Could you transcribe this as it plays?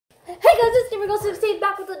Hey guys, it's GaminGrl16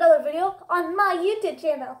 back with another video on my YouTube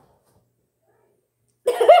channel.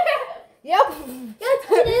 Yep. Guys,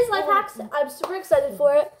 today's life hacks. I'm super excited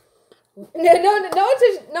for it.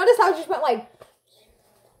 Notice how I just went like.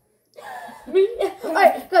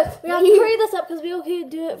 Alright, guys, we have to hurry this up because we can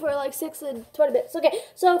do it for like 6 and 20 minutes. Okay,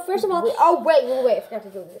 so first of all, wait, I forgot to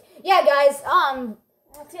do it. Yeah, guys.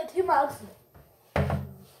 let's get 2 mugs.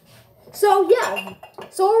 So yeah,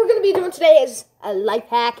 so what we're gonna be doing today is a life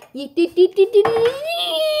hack. Yeah.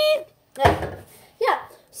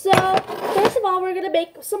 So first of all, we're gonna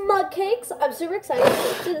make some mug cakes. I'm super excited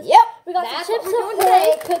to do this. Yep. We got some Chips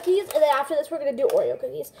Ahoy cookies, and then after this, we're gonna do Oreo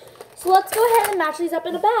cookies. So let's go ahead and match these up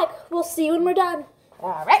in a bag. We'll see you when we're done.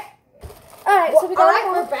 All right. So we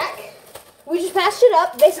got we're back. We just mashed it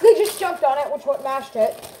up. Basically, just jumped on it, which what mashed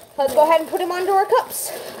it. Let's go ahead and put them onto our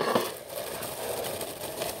cups.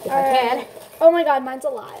 If I can. Oh my god, mine's a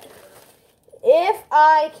lot. If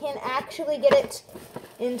I can actually get it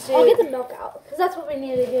into... I'll get the milk out, because that's what we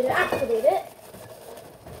need to do to activate it.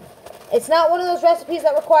 It's not one of those recipes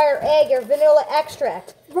that require egg or vanilla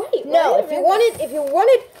extract. Right. No, if you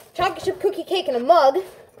wanted chocolate chip cookie cake in a mug,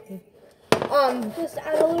 just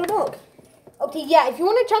add a little milk. Okay, yeah, if you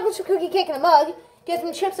wanted chocolate chip cookie cake in a mug, get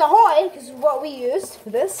some Chips Ahoy, because is what we used for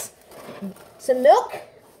this. Some milk.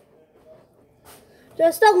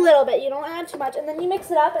 Just a little bit. You don't add too much. And then you mix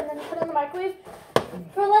it up, and then you put it in the microwave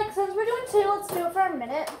for, like, since we're doing 2, let's do it for a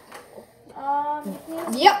minute.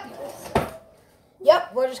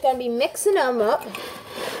 Yep, we're just going to be mixing them up.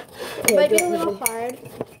 It might be a little hard.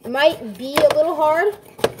 It might be a little hard.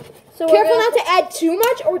 So careful not to add too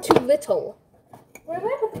much or too little. Where did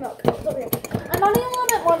I put the milk? It's over here. I'm adding a little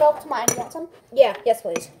bit more milk to mine. You want some? Yeah, yes,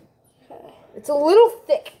 please. Okay. It's a little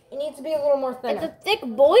thick. It needs to be a little more thinner. It's a thick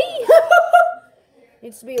boy?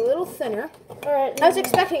 Needs to be a little thinner. Alright. I was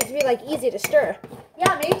expecting it to be, like, easy to stir.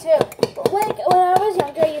 Yeah, me too. But when I was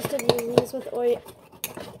younger, I used to do these with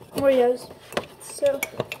Oreos. So,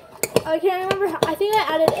 I can't remember. I think I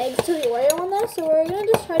added eggs to the Oreo one, though. So, we're going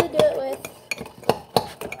to just try to do it with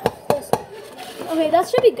this. Okay, that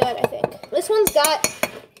should be good, I think. This one's got...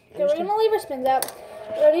 Okay, we're going to leave our spins out.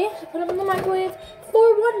 Ready? Put them in the microwave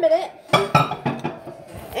for 1 minute.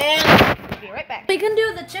 And... be right back. We can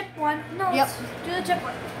do the chip one. No, let's do the chip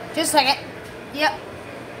one. Just a second. Yep.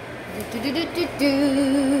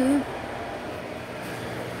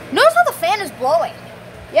 Notice how the fan is blowing.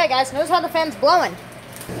 Yeah, guys, notice how the fan's blowing.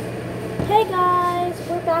 Hey guys,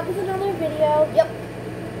 we're back with another video. Yep. I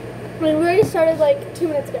mean, we already started like 2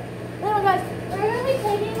 minutes ago. Anyway, guys, we're going to be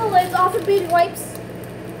taking the lids off of baby wipes.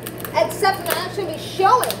 Except we're not actually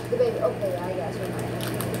showing the baby. Okay, I guess we're not.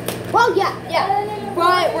 Well, yeah.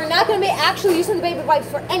 But we're not going to be actually using the baby wipes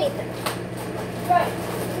for anything. Right.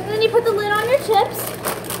 And then you put the lid on your chips.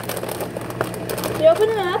 You open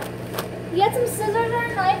it up. You get some scissors or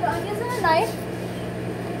a knife. I'm using a knife.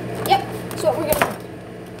 Yep. That's what we're going to do.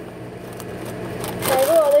 Okay,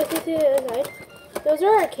 go all the way to the other side. Those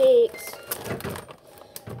are our cakes.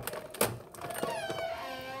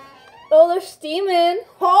 Oh, they're steaming.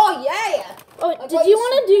 Oh, yeah. Oh, did you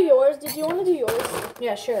want to do yours? Did you want to do yours?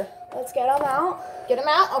 Yeah, sure. Let's get them out. Get them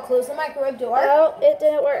out. I'll close the microwave door. Oh, it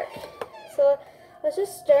didn't work. So let's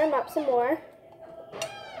just stir them up some more.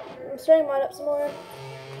 I'm stirring mine up some more.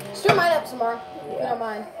 Stir mine up some more, if you don't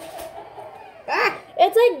mind. Ah!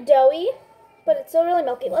 It's like doughy, but it's still really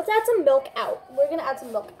milky. Let's add some milk out. We're going to add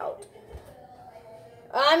some milk out.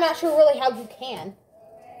 I'm not sure really how you can.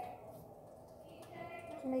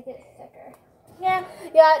 Make it thicker. Yeah,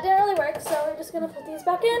 it didn't really work, so we're just going to put these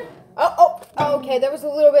back in. Oh, okay, there was a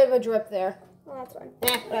little bit of a drip there. Oh, that's fine.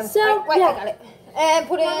 Whatever. So, I got it. And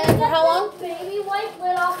put it in for how long? Baby wipe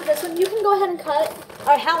lid off of this one. You can go ahead and cut. All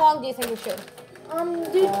right, how long do you think we should?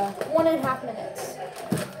 Do 1.5 minutes.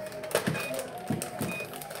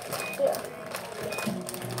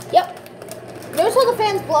 Yep. Notice how the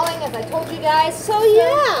fan's blowing, as I told you guys. So,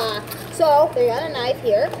 yeah. So, they got a knife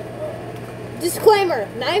here. Disclaimer,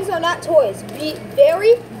 knives are not toys. Be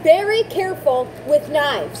very, very careful with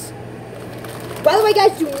knives. By the way,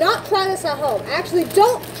 guys, do not try this at home. Actually,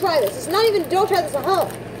 don't try this. It's not even don't try this at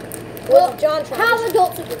home. Well, John tried how this.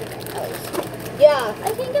 adults are doing it. Yeah.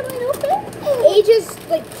 I think it might open.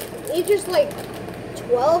 Ages like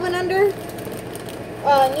 12 and under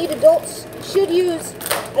should use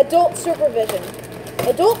adult supervision.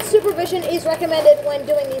 Adult supervision is recommended when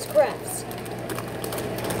doing these crafts.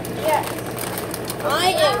 Yes.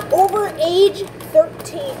 I am over age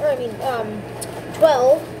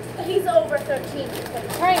 12. He's over 13, is what I'm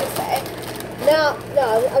trying to say. No,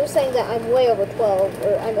 I was saying that I'm way over 12,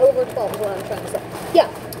 or I'm over 12 is what I'm trying to say.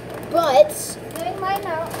 Yeah, but Getting mine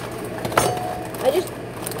out. I just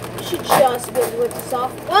should just be able to rip this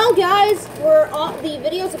off. Well, guys, the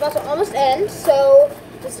video's about to almost end, so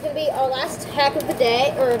this is going to be our last hack of the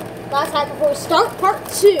day, or last hack before we start part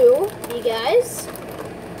 2, you guys.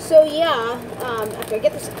 So, yeah, after I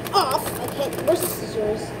get this off, I can't, where's the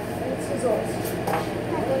scissors? Scissors.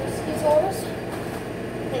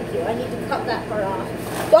 Thank you, I need to cut that part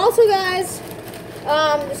off. But also, guys,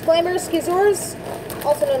 disclaimer, scissors,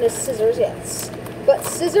 also known as scissors, yes. But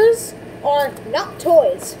scissors are not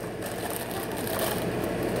toys.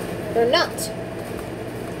 They're not.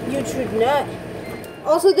 You should not.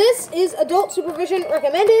 Also, this is adult supervision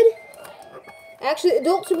recommended. Actually,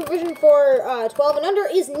 adult supervision for 12 and under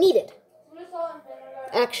is needed.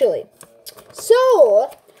 Actually.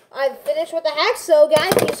 So, I've finished with the hacks. So,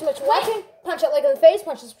 guys, thank you so much for watching. Punch that like in the face.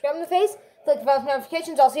 Punch the subscribe in the face. Click the bell for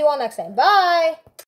notifications. I'll see you all next time. Bye.